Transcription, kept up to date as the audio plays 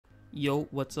Yo,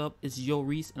 what's up? It's Yo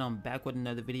Reese and I'm back with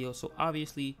another video. So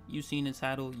obviously you seen the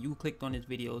title, you clicked on this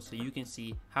video so you can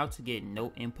see how to get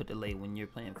no input delay when you're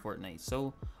playing Fortnite.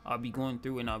 So I'll be going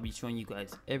through and I'll be showing you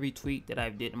guys every tweak that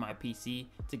I've did in my PC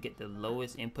to get the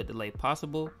lowest input delay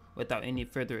possible. Without any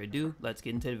further ado, let's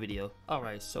get into the video.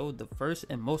 Alright, so the first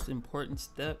and most important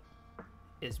step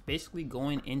is basically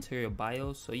going into your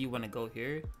BIOS. So you want to go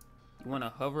here. You want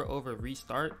to hover over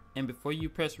restart, and before you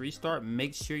press restart,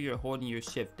 make sure you're holding your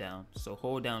shift down. So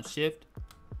hold down shift,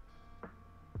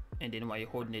 and then while you're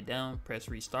holding it down, press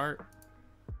restart.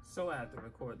 So I have to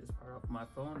record this part off my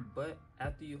phone, but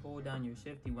after you hold down your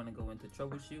shift, you want to go into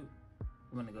troubleshoot.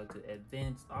 You want to go to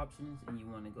advanced options, and you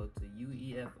want to go to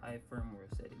UEFI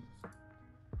firmware settings.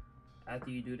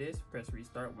 After you do this, press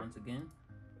restart once again.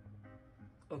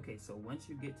 Okay, so once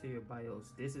you get to your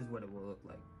BIOS, this is what it will look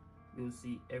like. You'll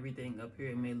see everything up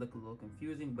here. It may look a little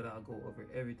confusing, but I'll go over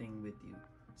everything with you.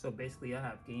 So basically I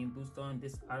have game boost on.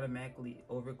 This automatically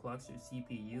overclocks your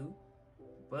CPU,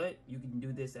 but you can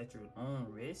do this at your own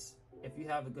risk. If you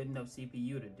have a good enough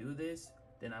CPU to do this,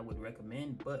 then I would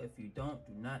recommend, but if you don't,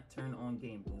 do not turn on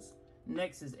game boost.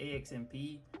 Next is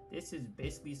AXMP. This is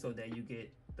basically so that you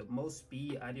get the most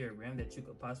speed out of your RAM that you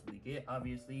could possibly get.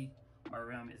 Obviously my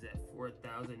RAM is at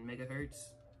 4,000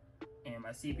 megahertz. And my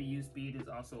CPU speed is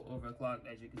also overclocked.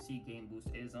 As you can see, game boost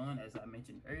is on. As I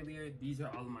mentioned earlier, these are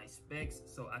all of my specs,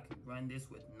 so I can run this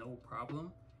with no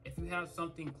problem. If you have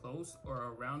something close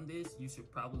or around this, you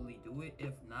should probably do it.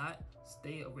 If not,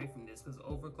 stay away from this because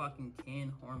overclocking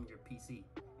can harm your PC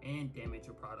and damage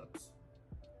your products.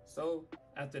 So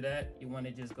after that, you want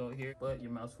to just go here, but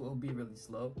your mouse will be really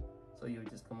slow. So you'll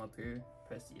just come up here,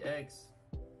 press the X,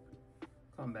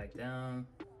 come back down,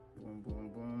 boom,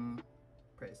 boom, boom.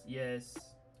 Press yes,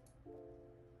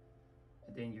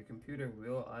 and then your computer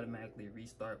will automatically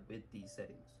restart with these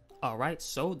settings. Alright,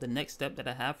 so the next step that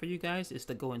I have for you guys is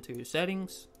to go into your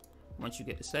settings. Once you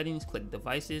get the settings, click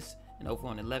devices, and over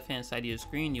on the left hand side of your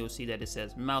screen you'll see that it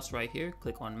says mouse right here.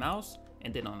 Click on mouse,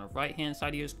 and then on the right hand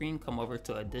side of your screen come over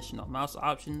to additional mouse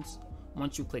options.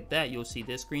 Once you click that, you'll see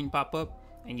this screen pop up,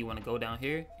 and you want to go down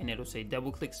here and it'll say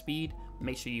double click speed.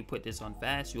 Make sure you put this on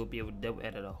fast. You'll be able to double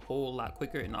edit a whole lot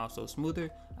quicker and also smoother.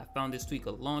 I found this tweak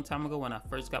a long time ago when I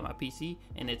first got my PC,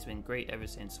 and it's been great ever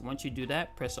since. Once you do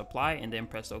that, press apply and then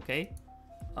press OK.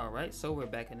 Alright, so we're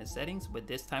back in the settings, but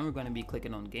this time we're going to be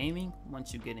clicking on gaming.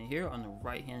 Once you get in here, on the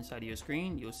right hand side of your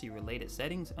screen you'll see related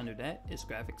settings. Under that is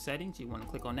graphic settings. You want to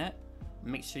click on that.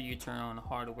 Make sure you turn on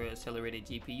hardware accelerated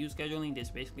GPU scheduling.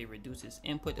 This basically reduces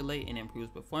input delay and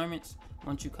improves performance.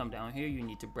 Once you come down here, you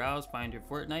need to browse, find your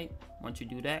Fortnite. Once you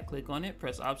do that, click on it,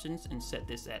 press options, and set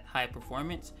this at high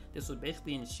performance. This will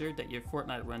basically ensure that your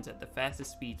Fortnite runs at the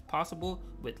fastest speeds possible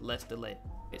with less delay.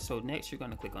 Okay, so next you're going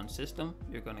to click on system.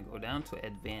 You're going to go down to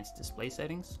advanced display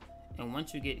settings. And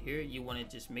once you get here, you want to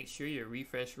just make sure your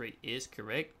refresh rate is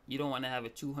correct. You don't want to have a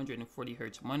 240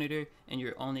 hertz monitor and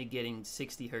you're only getting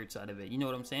 60 hertz out of it. You know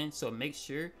what I'm saying? So make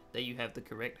sure that you have the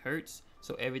correct hertz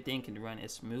so everything can run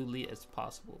as smoothly as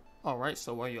possible. Alright,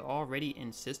 so while you're already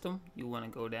in system, you want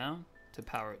to go down to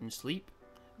power and sleep.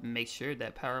 Make sure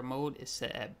that power mode is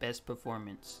set at best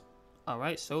performance.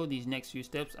 Alright, so these next few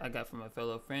steps I got from my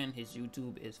fellow friend. His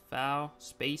YouTube is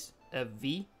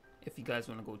foul_FV. If you guys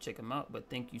want to go check them out. But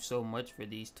thank you so much for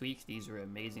these tweaks. These are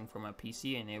amazing for my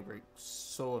PC and they work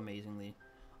so amazingly.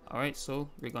 Alright, so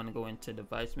we're going to go into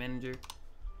device manager,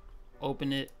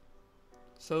 open it.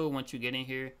 So once you get in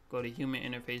here, go to human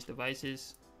interface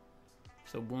devices.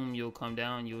 So boom, you'll come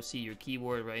down, you'll see your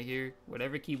keyboard right here.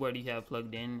 Whatever keyboard you have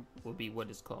plugged in will be what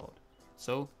it's called.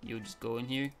 So you'll just go in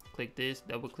here, click this,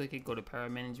 double click it, go to power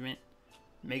management.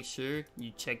 Make sure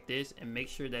you check this and make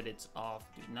sure that it's off.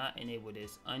 Do not enable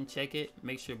this. Uncheck it.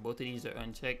 Make sure both of these are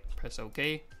unchecked. Press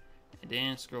OK. And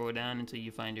then scroll down until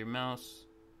you find your mouse.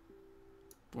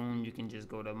 Boom. You can just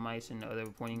go to mice and the other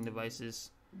pointing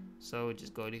devices. So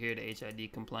just go to here, the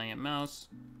HID compliant mouse.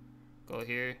 Go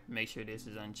here. Make sure this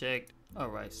is unchecked.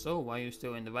 Alright, so while you're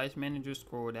still in device manager,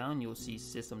 scroll down. You'll see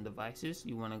system devices.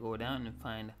 You want to go down and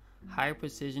find high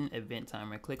precision event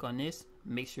timer. Click on this.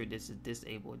 Make sure this is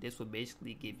disabled. This will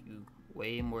basically give you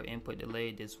way more input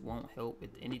delay. This won't help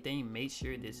with anything. Make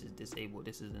sure this is disabled.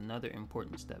 This is another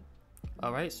important step.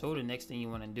 Alright, so the next thing you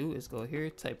want to do is go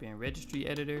here, type in Registry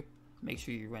Editor. Make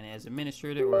sure you run it as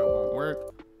administrator or it won't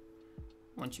work.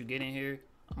 Once you get in here,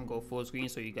 I'm going to go full screen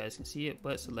so you guys can see it,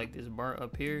 but select this bar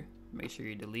up here. Make sure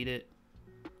you delete it.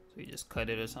 So you just cut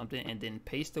it or something and then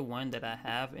paste the one that I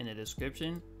have in the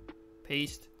description.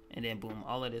 Paste. And then boom,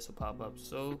 all of this will pop up.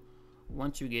 So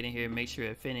once you get in here, make sure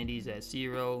affinity is at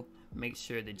 0. Make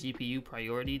sure the GPU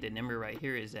priority, the number right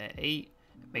here, is at 8.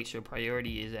 Make sure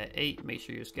priority is at 8. Make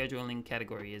sure your scheduling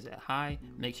category is at high.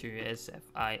 Make sure your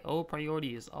SFIO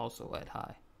priority is also at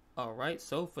high. Alright,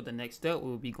 so for the next step,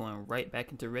 we'll be going right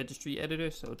back into Registry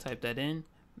Editor. So type that in.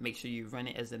 Make sure you run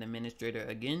it as an administrator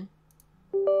again.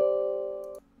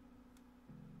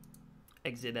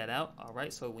 Exit that out.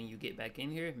 Alright, so when you get back in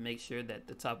here, make sure that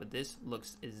the top of this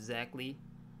looks exactly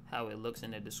how it looks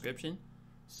in the description.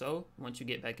 So once you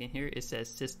get back in here, it says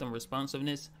system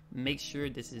responsiveness. Make sure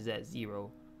this is at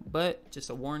 0. But just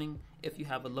a warning, if you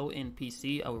have a low-end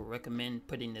PC, I would recommend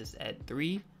putting this at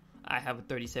 3. I have a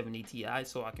 3070 Ti,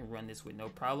 so I can run this with no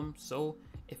problem. So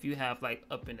if you have like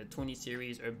up in the 20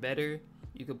 series or better,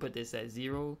 you can put this at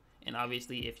 0. And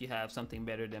obviously if you have something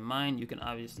better than mine, you can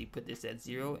obviously put this at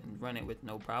 0 and run it with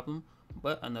no problem.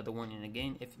 But another warning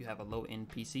again, if you have a low-end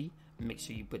PC, make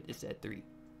sure you put this at 3.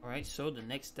 Alright, so the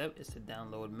next step is to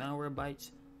download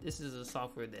Malwarebytes. This is a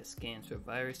software that scans for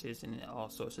viruses and all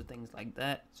sorts of things like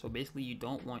that. So basically you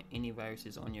don't want any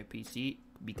viruses on your PC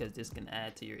because this can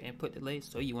add to your input delay.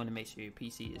 So you want to make sure your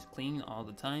PC is clean all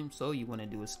the time. So you want to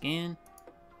do a scan.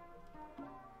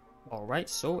 Alright,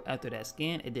 so after that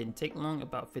scan, it didn't take long,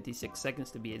 about 56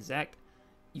 seconds to be exact.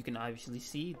 You can obviously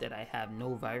see that I have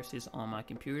no viruses on my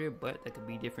computer, but that could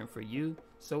be different for you.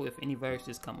 So if any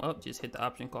viruses come up, just hit the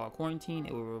option called quarantine.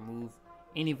 It will remove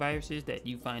any viruses that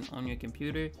you find on your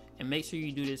computer, and make sure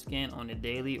you do this scan on a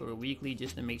daily or weekly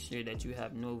just to make sure that you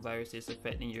have no viruses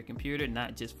affecting your computer,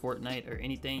 not just Fortnite or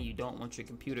anything. You don't want your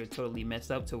computer totally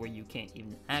messed up to where you can't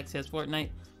even access Fortnite.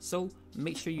 So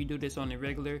make sure you do this on a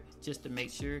regular just to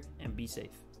make sure and be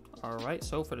safe. Alright,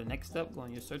 so for the next step, go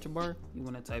in your search bar. You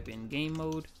want to type in game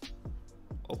mode,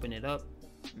 open it up,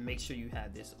 make sure you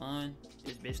have this on.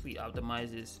 It basically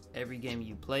optimizes every game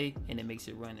you play and it makes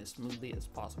it run as smoothly as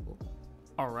possible.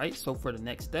 Alright, so for the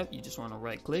next step, you just want to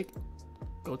right click,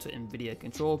 go to Nvidia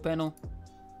control panel,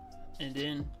 and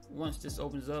then once this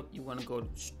opens up, you want to go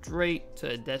straight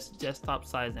to desktop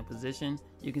size and position.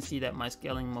 You can see that my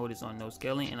scaling mode is on no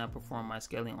scaling and I perform my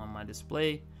scaling on my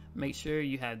display. Make sure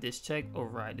you have this checked,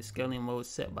 override the scaling mode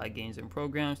set by games and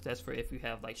programs. That's for if you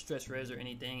have like stress res or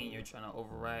anything and you're trying to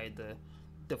override the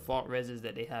default reses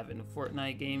that they have in the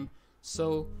Fortnite game.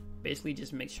 So basically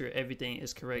just make sure everything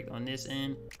is correct on this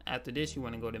end. After this, you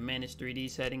want to go to manage 3D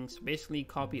settings. Basically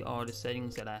copy all the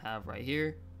settings that I have right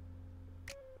here.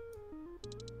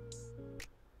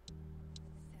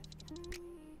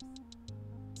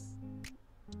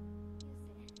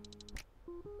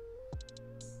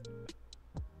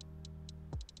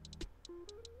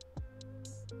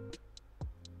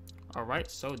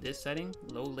 Alright, so this setting,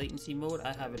 low latency mode,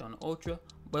 I have it on ultra,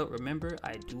 but remember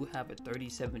I do have a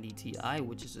 3070 Ti,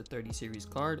 which is a 30 series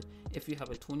card. If you have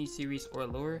a 20 series or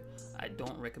lower, I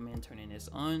don't recommend turning this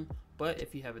on, but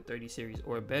if you have a 30 series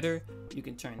or better, you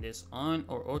can turn this on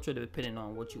or ultra depending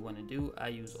on what you want to do. I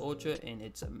use ultra and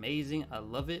it's amazing, I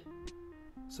love it.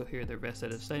 So here are the rest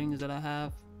of the settings that I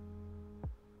have.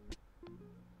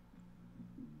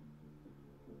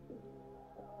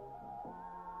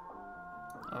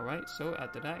 Alright, so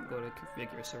after that, go to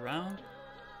configure surround.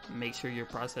 Make sure your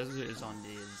processor is on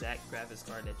the exact graphics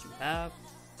card that you have.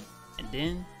 And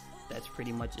then that's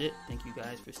pretty much it. Thank you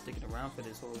guys for sticking around for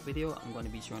this whole video. I'm going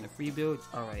to be showing a free build.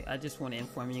 Alright, I just want to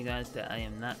inform you guys that I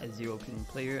am not a 0 ping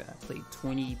player. I play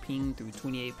 20 ping through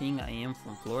 28 ping. I am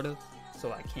from Florida,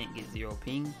 so I can't get 0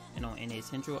 ping. And on NA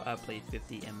Central, I play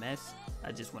 50 ms.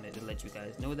 I just wanted to let you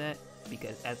guys know that,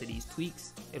 because after these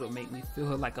tweaks, it'll make me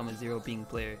feel like I'm a 0 ping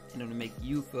player, and it'll make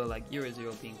you feel like you're a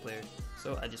 0 ping player.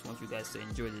 So I just want you guys to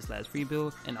enjoy this last free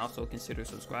build, and also consider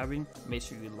subscribing. Make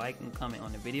sure you like and comment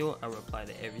on the video. I reply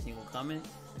to every single comment.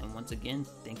 And once again,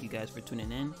 thank you guys for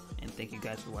tuning in, and thank you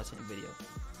guys for watching the video.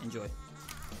 Enjoy.